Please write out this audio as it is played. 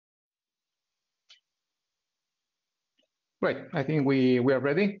Great. I think we are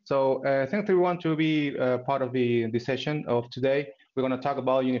ready. So thanks everyone to be part of the session of today. We're going to talk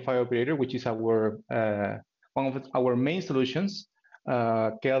about Unified Operator, which is our one of our main solutions.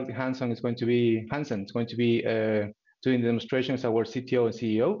 Kjeld Hansen is going to be doing the demonstration as our CTO and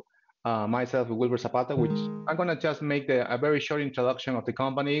CEO. Myself, Wilber Zapata, which I'm going to just make a very short introduction of the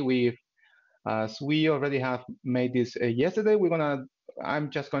company. As we already have made this yesterday, I'm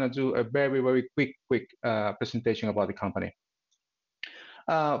just going to do a very quick presentation about the company.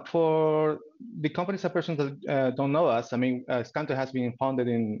 For the companies and persons that don't know us, I mean, Scanto has been founded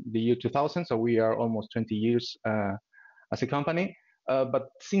in the year 2000, so we are almost 20 years as a company. But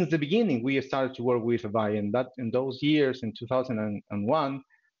since the beginning, we started to work with Avaya, and that in those years, in 2001,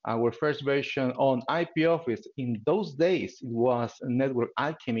 our first version on IP Office, in those days, it was a Network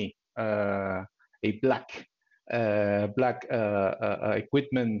Alchemy, a black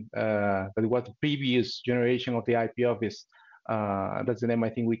equipment that was the previous generation of the IP Office. That's the name. I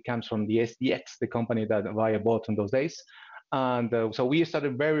think it comes from the SDX, the company that Avaya bought in those days. And so we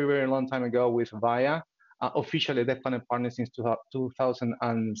started very long time ago with Avaya, officially DEFCON partner since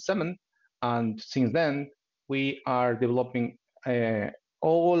 2007. And since then, we are developing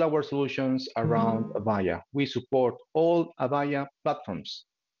all our solutions around Avaya. We support all Avaya platforms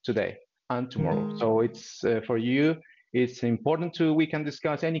today and tomorrow. So it's for you, it's important we can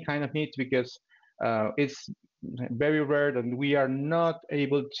discuss any kind of needs, because it's very rare that we are not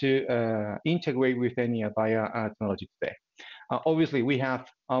able to integrate with any Avaya technology today. Obviously, we have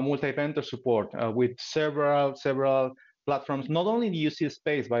multi-vendor support with several platforms, not only in the UC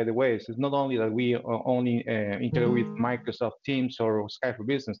space, by the way. So it's not only that we only integrate with Microsoft Teams or Skype for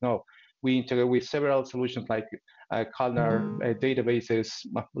Business. No, we integrate with several solutions like calendar databases,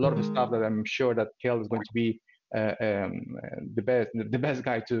 a lot of stuff that I'm sure that Kjeld is going to be the best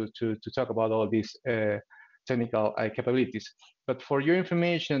guy to talk about all these technical capabilities. But for your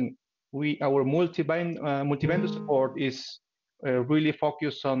information, our multi-vendor support is really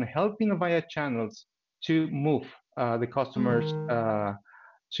focused on helping Avaya channels to move the customers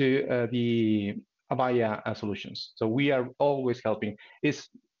to the Avaya solutions. So we are always helping. It's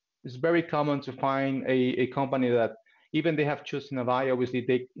very common to find a company that even they have chosen Avaya, obviously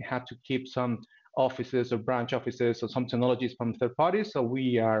they have to keep some offices or branch offices or some technologies from third parties. So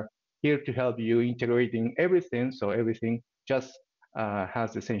we are here to help you integrating everything, so everything just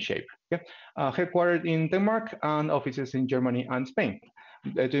has the same shape. Okay? Headquartered in Denmark and offices in Germany and Spain,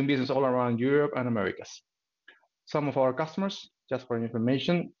 doing business all around Europe and Americas. Some of our customers, just for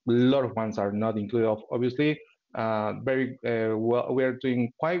information, a lot of ones are not included, obviously. Very well, we are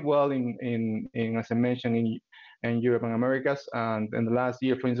doing quite well in as I mentioned, in Europe and Americas. And in the last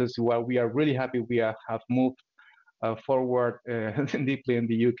year, for instance, while we are really happy, we have moved forward deeply in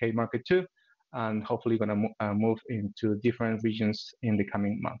the UK market too, and hopefully going to move into different regions in the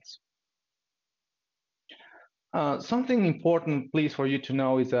coming months. Something important, please, for you to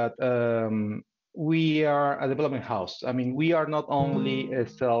know is that we are a development house. I mean, we are not only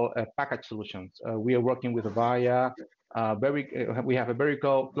sell package solutions. We are working with Avaya. We have a very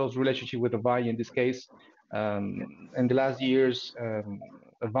close relationship with Avaya in this case. In the last years,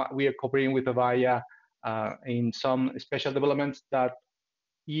 we are cooperating with Avaya in some special developments that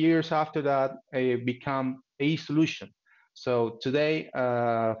years after that become a solution. So today,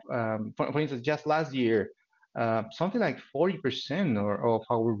 for instance, just last year, something like 40% of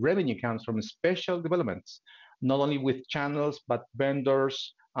our revenue comes from special developments, not only with channels, but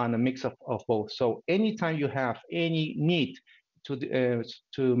vendors and a mix of both. So anytime you have any need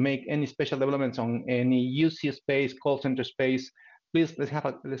to make any special developments on any UC space, call center space, please let's have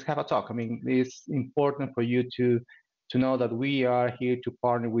a talk. I mean, it's important for you to know that we are here to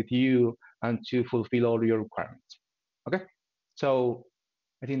partner with you and to fulfill all your requirements. Okay, so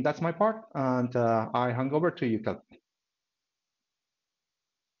I think that's my part, and I hand over to you, Kjeld.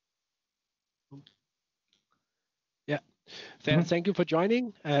 Yeah, thank you for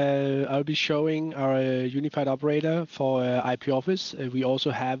joining. I'll be showing our unified operator for IP Office. We also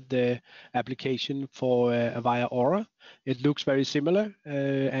have the application for Avaya Aura. It looks very similar,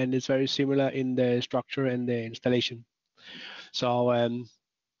 and it's very similar in the structure and the installation. So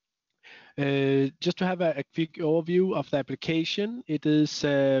just to have a quick overview of the application, it is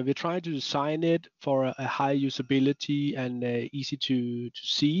we're trying to design it for a high usability and easy to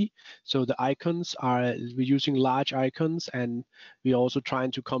see. So the icons we're using large icons, and we're also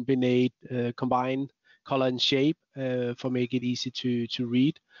trying to combine color and shape for make it easy to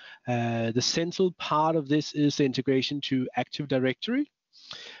read. The central part of this is the integration to Active Directory,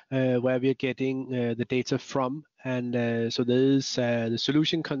 where we are getting the data from, and so there is the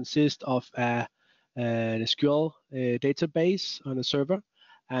solution consists of a an SQL database on a server,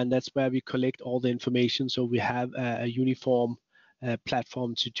 and that's where we collect all the information. So we have a uniform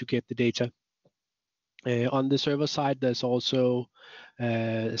platform to get the data. On the server side, there's also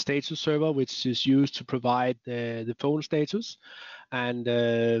a status server, which is used to provide the phone status. And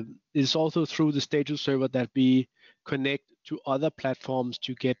it's also through the status server that we connect to other platforms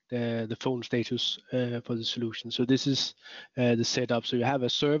to get the phone status for the solution. So this is the setup. So you have a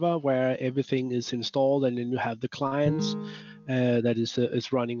server where everything is installed, and then you have the clients that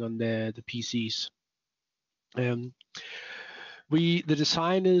is running on the PCs. The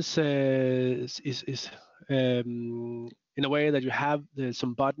design is in a way that you have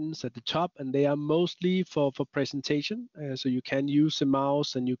some buttons at the top, and they are mostly for presentation. So you can use the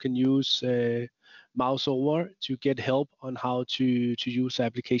mouse, and you can use mouse over to get help on how to use the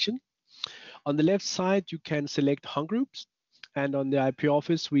application. On the left side, you can select home groups, and on the IP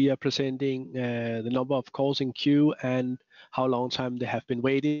office, we are presenting the number of calls in queue and how long time they have been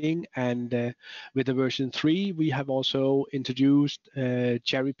waiting. And with the version 3, we have also introduced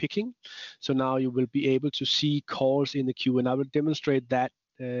cherry picking. So now you will be able to see calls in the queue, and I will demonstrate that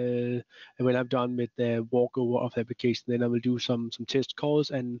when I'm done with the walkover of the application. Then I will do some test calls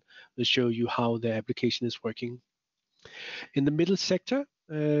and will show you how the application is working. In the middle sector,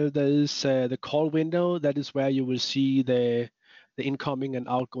 there is the call window. That is where you will see the incoming and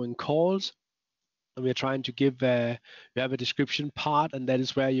outgoing calls. And we're trying to give, we have a description part, and that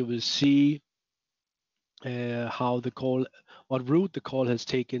is where you will see how the call, what route the call has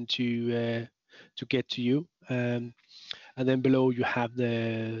taken to get to you. And then below you have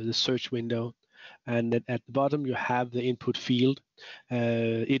the search window. And at the bottom you have the input field.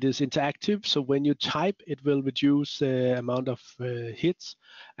 It is interactive, so when you type, it will reduce the amount of hits.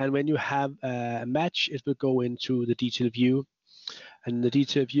 And when you have a match, it will go into the detail view. And in the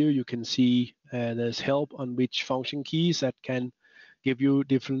detail view, you can see there's help on which function keys that can give you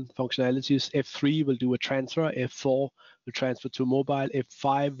different functionalities. F3 will do a transfer, F4 will transfer to mobile,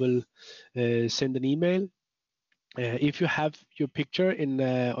 F5 will send an email. If you have your picture in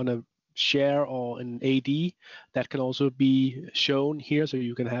on a share or an AD, that can also be shown here, so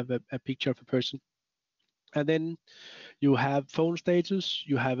you can have a picture of a person. And then you have phone status,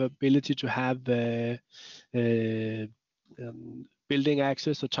 you have ability to have building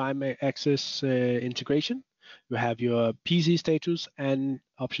access or time access integration. You have your PC status and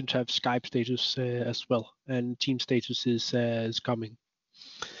option to have Skype status as well, and team status is coming.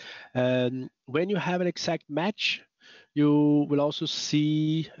 When you have an exact match, you will also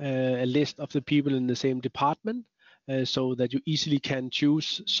see a list of the people in the same department, so that you easily can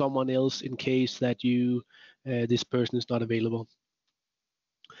choose someone else in case that you this person is not available.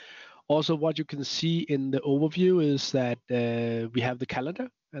 Also, what you can see in the overview is that we have the calendar,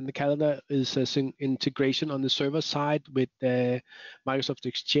 and the calendar is an integration on the server side with Microsoft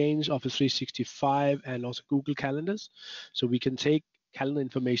Exchange, Office 365, and also Google Calendars. So we can take calendar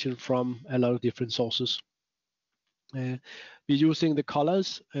information from a lot of different sources. We're using the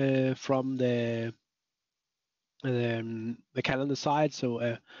colors from the calendar side. So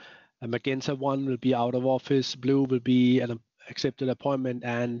a magenta one will be out of office, blue will be an accepted appointment,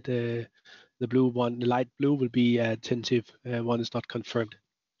 and the blue one, the light blue, will be a tentative one, is not confirmed.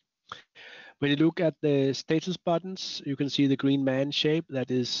 When you look at the status buttons, you can see the green man shape. That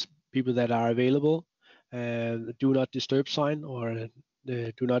is people that are available. Do not disturb sign or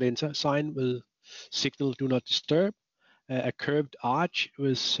the do not enter sign will signal do not disturb. A curved arch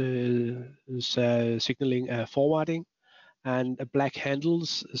is signaling forwarding, and a black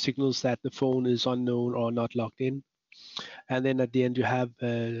handles signals that the phone is unknown or not logged in. And then at the end you have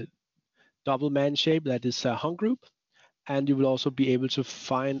a double man shape, that is a home group, and you will also be able to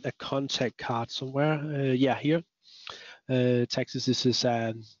find a contact card somewhere. Yeah, here. Taxis, this is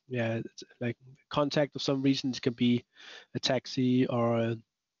yeah, like contact. For some reason, it can be a taxi or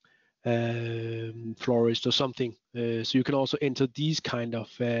a florist or something. So you can also enter these kind of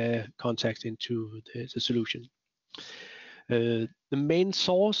contacts into the solution. The main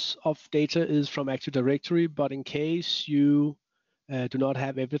source of data is from Active Directory, but in case you do not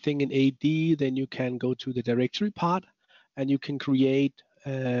have everything in AD, then you can go to the directory part, and you can create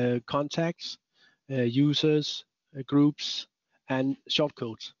contacts, users, groups, and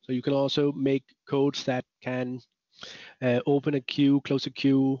shortcodes. So you can also make codes that can open a queue, close a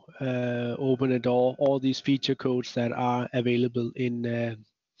queue, open a door, all these feature codes that are available in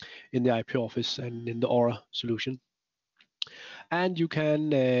the IP office and in the Aura solution. And you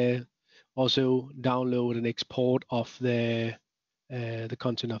can also download and export of the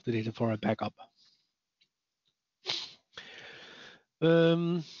content of the data for a backup.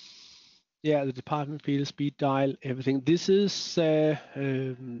 Yeah, the department field, speed dial, everything. This is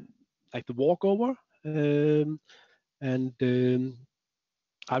like the walkover, and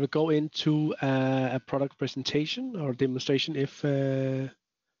I will go into a product presentation or demonstration if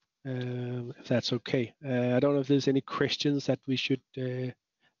that's okay. I don't know if there's any questions that we should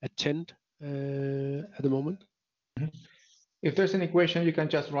attend at the moment. If there's any question, you can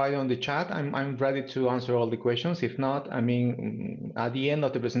just write on the chat. I'm ready to answer all the questions. If not, I mean, at the end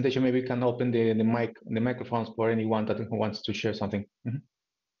of the presentation, maybe we can open the microphones for anyone that wants to share something.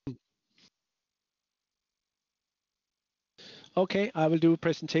 Okay, I will do a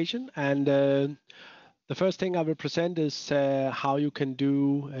presentation, and the first thing I will present is how you can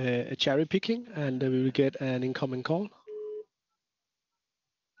do a cherry picking, and we will get an incoming call.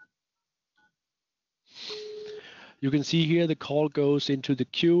 You can see here the call goes into the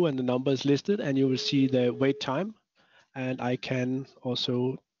queue and the number is listed, and you will see the wait time. And I can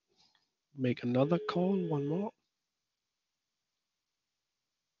also make another call, one more.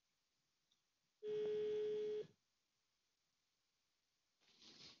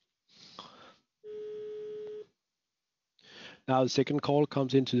 Now the second call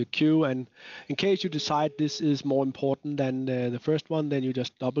comes into the queue, and in case you decide this is more important than the first one, then you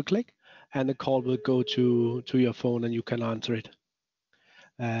just double click and the call will go to your phone and you can answer it.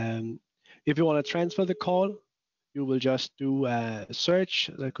 If you want to transfer the call, you will just do a search.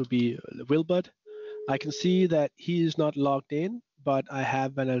 That could be Wilbert. I can see that he is not logged in, but I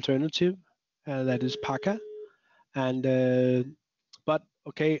have an alternative, that is Paka. And but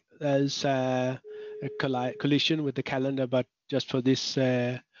okay, there's a collision with the calendar, but just for this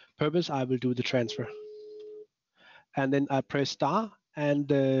purpose, I will do the transfer. And then I press star, and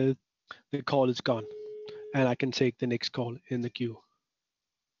the call is gone, and I can take the next call in the queue.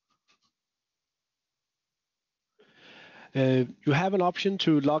 You have an option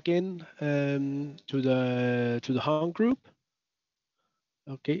to log in to the home group.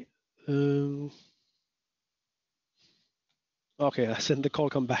 Okay. Okay, I send the call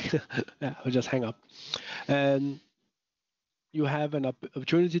come back. Yeah, I'll just hang up. You have an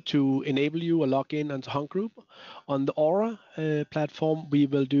opportunity to enable you a login onto Home Group. On the Aura platform, we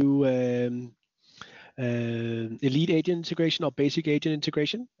will do elite agent integration or basic agent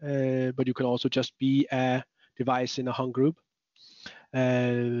integration, but you can also just be a device in a Home Group.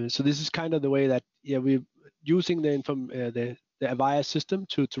 So this is kind of the way that we're using the Avaya system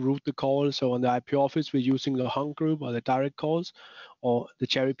to route the call. So on the IP office, we're using the Home Group or the direct calls or the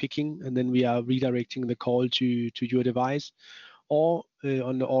cherry picking, and then we are redirecting the call to your device. Or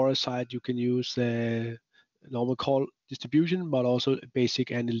on the Aura side, you can use normal call distribution, but also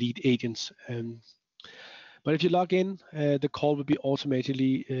basic and elite agents. But if you log in, the call will be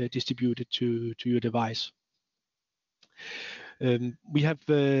automatically distributed to your device. We have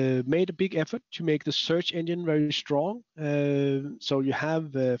made a big effort to make the search engine very strong. So you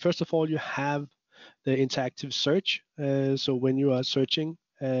have, first of all, you have the interactive search. So when you are searching,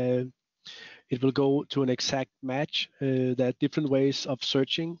 it will go to an exact match. There are different ways of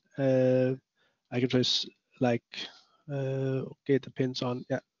searching. I can just like, okay, it depends on,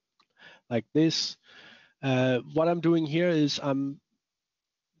 yeah, like this. What I'm doing here is I'm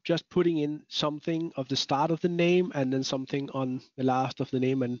just putting in something of the start of the name and then something on the last of the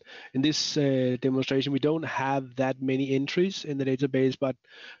name. And in this demonstration, we don't have that many entries in the database, but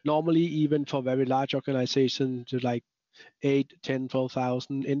normally even for very large organizations, to like 8, 10,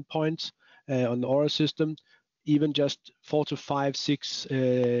 12,000 endpoints on the Aura system, even just 4 to 5, 6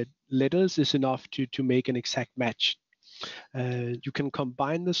 letters is enough to make an exact match. You can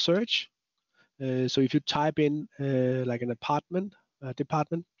combine the search. So if you type in like an department,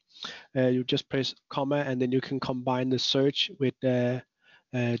 you just press comma, and then you can combine the search with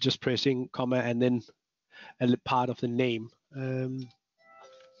just pressing comma and then a part of the name.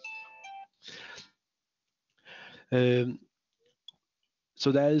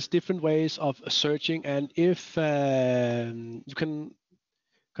 So there's different ways of searching, and if you can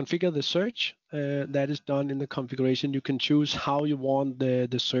configure the search, that is done in the configuration. You can choose how you want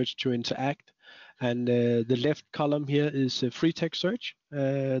the search to interact. And the left column here is a free text search.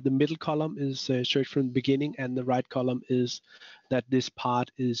 The middle column is search from the beginning, and the right column is that this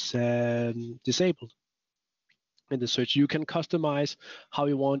part is disabled in the search. You can customize how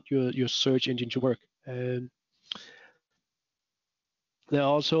you want your search engine to work. There's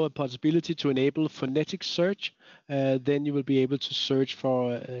also a possibility to enable phonetic search. Then you will be able to search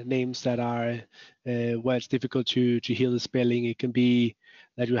for names that are where it's difficult to hear the spelling. It can be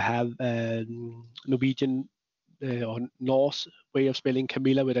that you have Norwegian or Norse way of spelling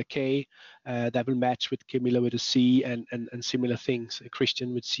Camilla with a K, that will match with Camilla with a C, and similar things,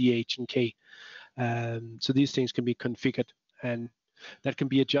 Christian with CH and K. So these things can be configured, and that can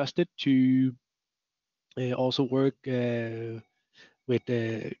be adjusted to also work with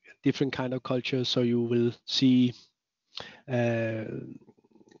different kind of cultures. So you will see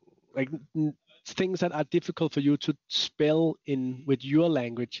like things that are difficult for you to spell in with your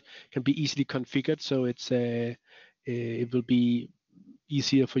language can be easily configured. So it's it will be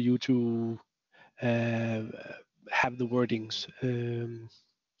easier for you to have the wordings.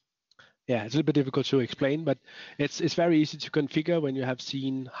 Yeah, it's a little bit difficult to explain, but it's very easy to configure when you have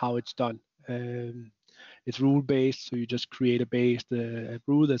seen how it's done. It's rule-based, so you just create a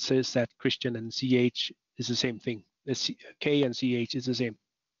rule that says that Christian and CH is the same thing. K and CH is the same.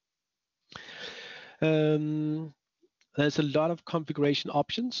 There's a lot of configuration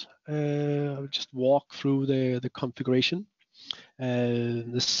options. I'll just walk through the configuration.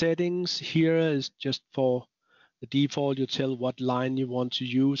 The settings here is just for the default. You tell what line you want to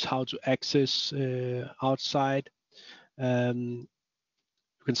use, how to access outside. You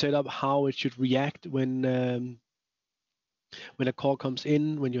can set up how it should react when a call comes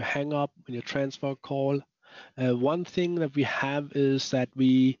in, when you hang up, when you transfer a call. One thing that we have is that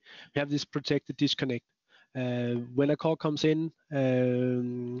we have this protected disconnect. When a call comes in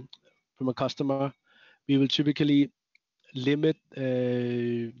from a customer, we will typically limit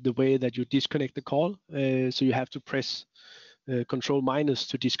the way that you disconnect the call. So you have to press control minus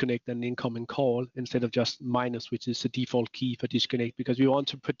to disconnect an incoming call instead of just minus, which is the default key for disconnect, because we want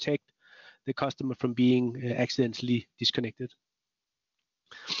to protect the customer from being accidentally disconnected.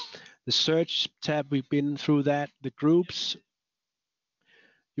 The search tab, we've been through that. The groups,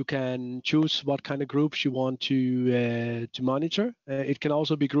 you can choose what kind of groups you want to monitor. It can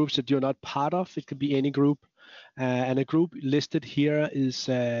also be groups that you're not part of. It could be any group. And a group listed here is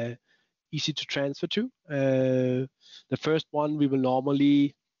easy to transfer to. The first one we will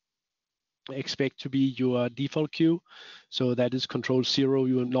normally expect to be your default queue. So that is control 0.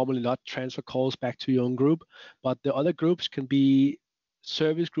 You will normally not transfer calls back to your own group, but the other groups can be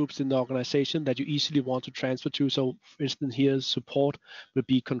service groups in the organization that you easily want to transfer to. So for instance, here support will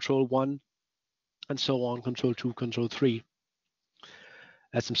be control 1 and so on, control 2, control 3.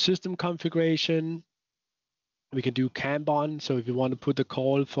 As some system configuration, we can do Kanban. So if you want to put the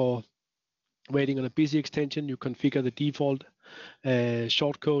call for waiting on a busy extension, you configure the default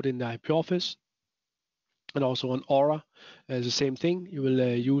shortcode in the IP office. And also on Aura, the same thing. You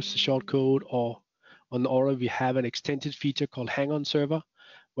will use the shortcode, or on Aura we have an extended feature called Hang On Server,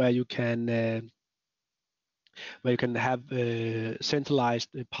 where you can have centralized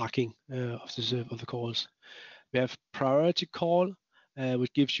parking of the calls. We have priority call,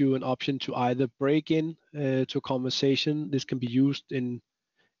 which gives you an option to either break in to a conversation. This can be used in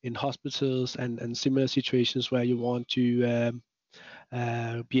hospitals and similar situations where you want to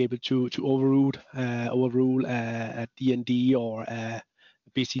be able to overrule a D&D or a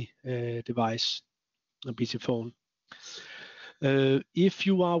busy device, a busy phone. If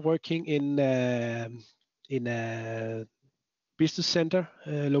you are working in a business center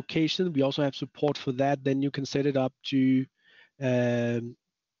location, we also have support for that. Then you can set it up to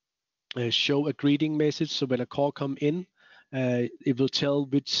show a greeting message. So when a call comes in, it will tell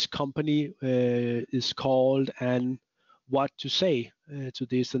which company is called and what to say to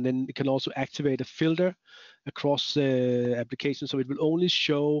this. And then it can also activate a filter across the application. So it will only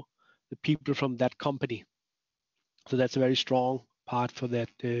show the people from that company. So that's a very strong part for that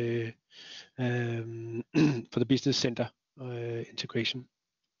for the business center integration.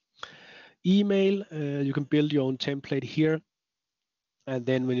 Email, you can build your own template here. And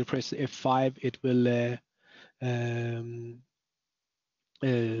then when you press F5, it will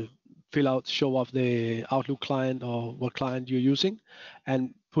show off the Outlook client or what client you're using,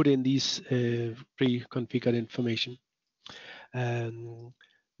 and put in these pre-configured information. The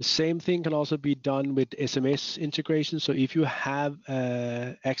same thing can also be done with SMS integration. So if you have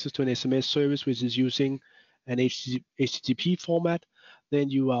access to an SMS service which is using an HTTP format, then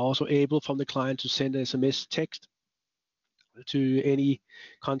you are also able from the client to send an SMS text to any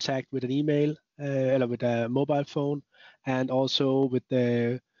contact with an email or with a mobile phone. And also with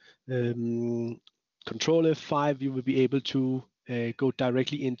the control F5, you will be able to go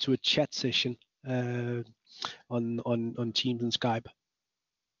directly into a chat session on Teams and Skype.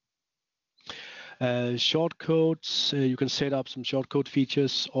 Shortcodes, you can set up some shortcode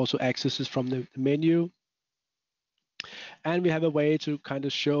features, also accesses from the menu. And we have a way to kind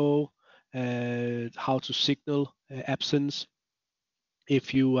of show how to signal absence.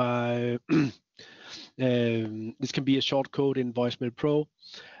 If you This can be a shortcode in Voicemail Pro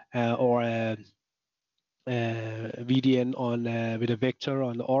or a VDN on with a vector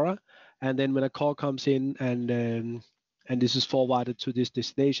on Aura, and then when a call comes in and this is forwarded to this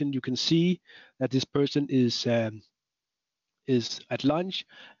destination, you can see that this person is at lunch,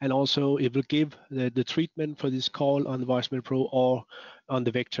 and also it will give the treatment for this call on the Voicemail Pro or on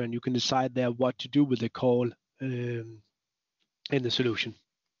the vector, and you can decide there what to do with the call in the solution.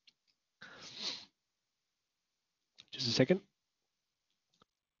 Just a second.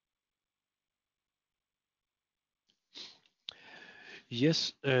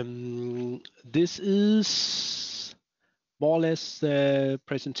 Yes, this is more or less the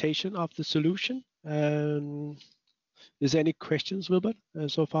presentation of the solution. Is there any questions, Wilbert,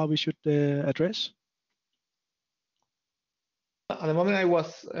 so far we should address? At the moment, I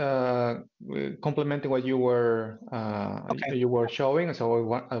was complementing what you were showing,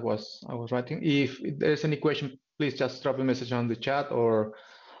 so I was writing. If there's any question, please just drop a message on the chat, or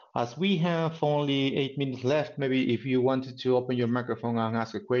as we have only 8 minutes left, maybe if you wanted to open your microphone and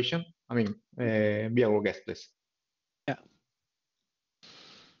ask a question, I mean, be our guest, please. Yeah.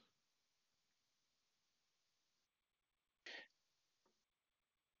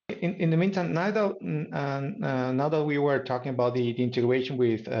 In the meantime, now that we were talking about the integration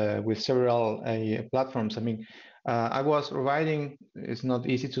with several platforms, I mean, I was writing. It's not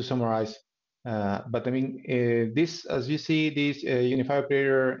easy to summarize, but I mean, this, as you see, this unified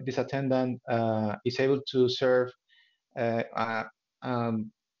operator, this attendant is able to serve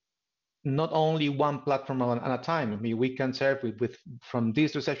not only one platform at a time. I mean, we can serve with from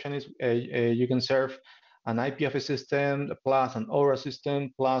this receptionist, you can serve an IP office system plus an Aura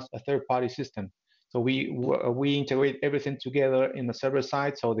system plus a third-party system. So we integrate everything together in the server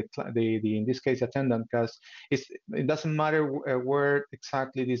side. So the in this case attendant, because it doesn't matter where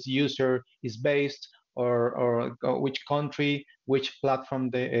exactly this user is based or which country, which platform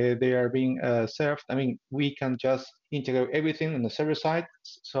they are being served. I mean, we can just integrate everything on the server side,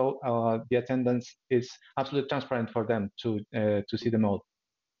 so the attendance is absolutely transparent for them to see them all.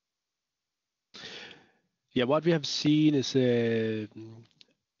 Yeah, what we have seen is it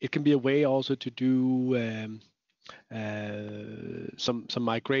can be a way also to do some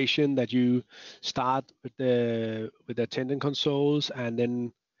migration, that you start with the attendant consoles and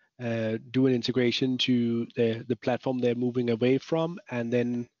then do an integration to the platform they're moving away from, and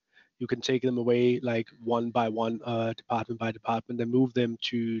then you can take them away like one by one, department by department, and move them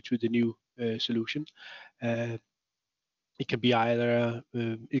to the new solution. It can be either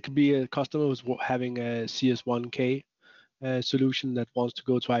it could be a customer who's having a CS1K solution that wants to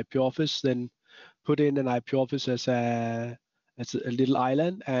go to IP office, then put in an IP office as a little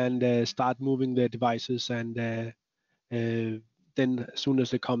island and start moving their devices, and then as soon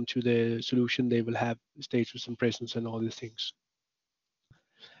as they come to the solution, they will have status and presence and all these things.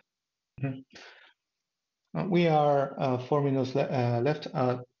 Mm-hmm. We are 4 minutes left.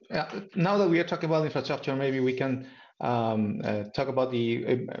 Now that we are talking about infrastructure, maybe we can talk about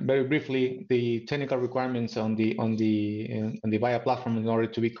very briefly the technical requirements on the Avaya platform in order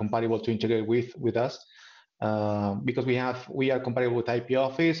to be compatible to integrate with us. Because we are compatible with IP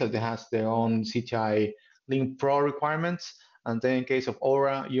Office, as it has their own CTI Link Pro requirements, and then in case of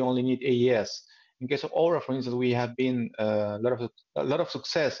Aura, you only need AES. In case of Aura, for instance, we have been a lot of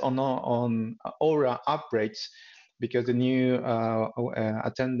success on Aura upgrades, because the new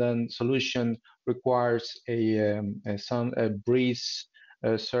attendant solution requires some Breeze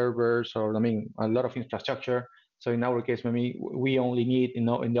servers, or I mean a lot of infrastructure. So in our case, maybe we only need in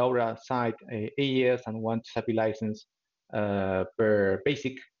the Aura side AES and one SAPI license per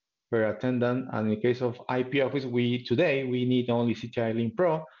attendant. And in the case of IP Office, today we need only CTI Link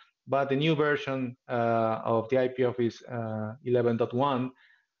Pro, but the new version of the IP Office 11.1,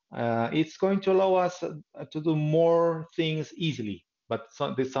 it's going to allow us to do more things easily. But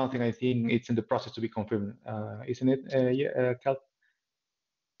this is something I think it's in the process to be confirmed, isn't it, Cal?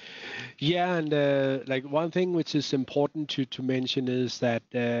 Yeah, and like one thing which is important to mention is that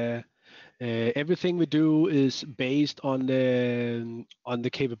everything we do is based on the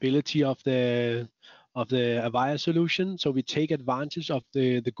capability of the Avaya solution. So we take advantage of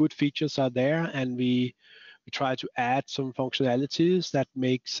the good features are there, and we try to add some functionalities that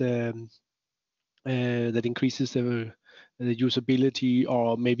makes that increases the usability,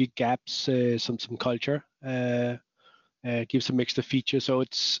 or maybe gaps some culture. Give some extra features. So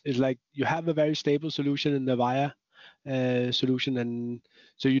it's like you have a very stable solution in the Avaya solution, and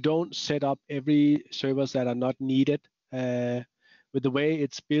so you don't set up every servers that are not needed. with the way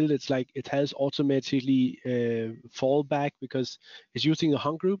it's built, it's like it has automatically fallback because it's using a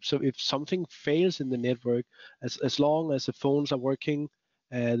hung group. So if something fails in the network, as long as the phones are working,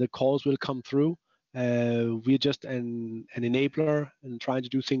 the calls will come through. We're just an enabler and trying to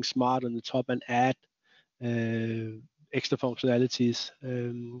do things smart on the top and add extra functionalities.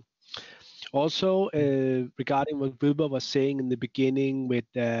 Also, regarding what Wilbur was saying in the beginning with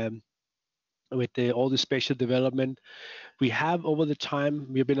all the special development, we have over the time,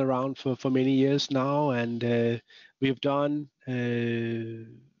 we've been around for many years now, and we've done a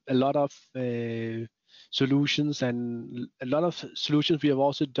lot of solutions, and a lot of solutions we have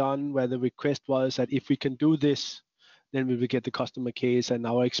also done where the request was that if we can do this, then we will get the customer case. And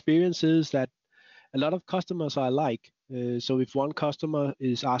our experience is that a lot of customers are alike. So if one customer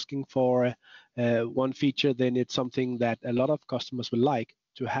is asking for one feature, then it's something that a lot of customers will like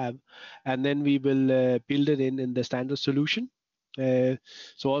to have, and then we will build it in the standard solution. So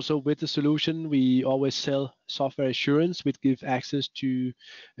also with the solution, we always sell software assurance, which gives access to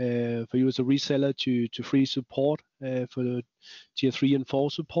for you as a reseller to free support for the tier 3 and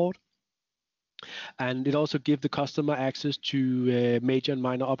 4 support. And it also gives the customer access to major and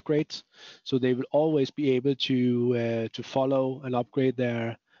minor upgrades, so they will always be able to follow and upgrade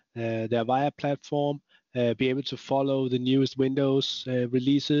their Avaya platform, be able to follow the newest Windows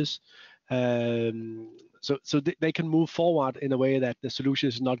releases, so they can move forward in a way that the solution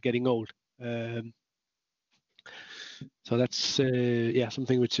is not getting old. So that's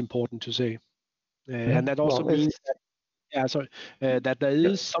something which is important to say, and that also means that. Yeah, sorry. That there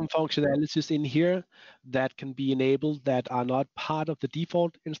is some functionalities in here that can be enabled that are not part of the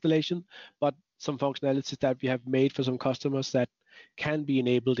default installation, but some functionalities that we have made for some customers that can be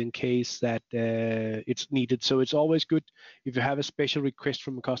enabled in case that it's needed. So it's always good if you have a special request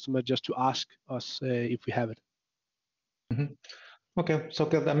from a customer just to ask us if we have it. Mm-hmm. Okay, so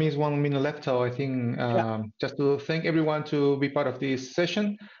that means 1 minute left. So I think just to thank everyone to be part of this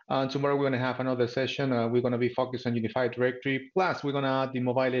session. Tomorrow we're going to have another session. We're going to be focused on Unified Directory. Plus, we're going to add the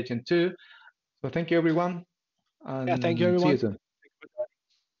mobile agent too. So thank you, everyone. And thank you, everyone. see you soon.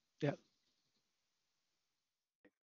 Yeah.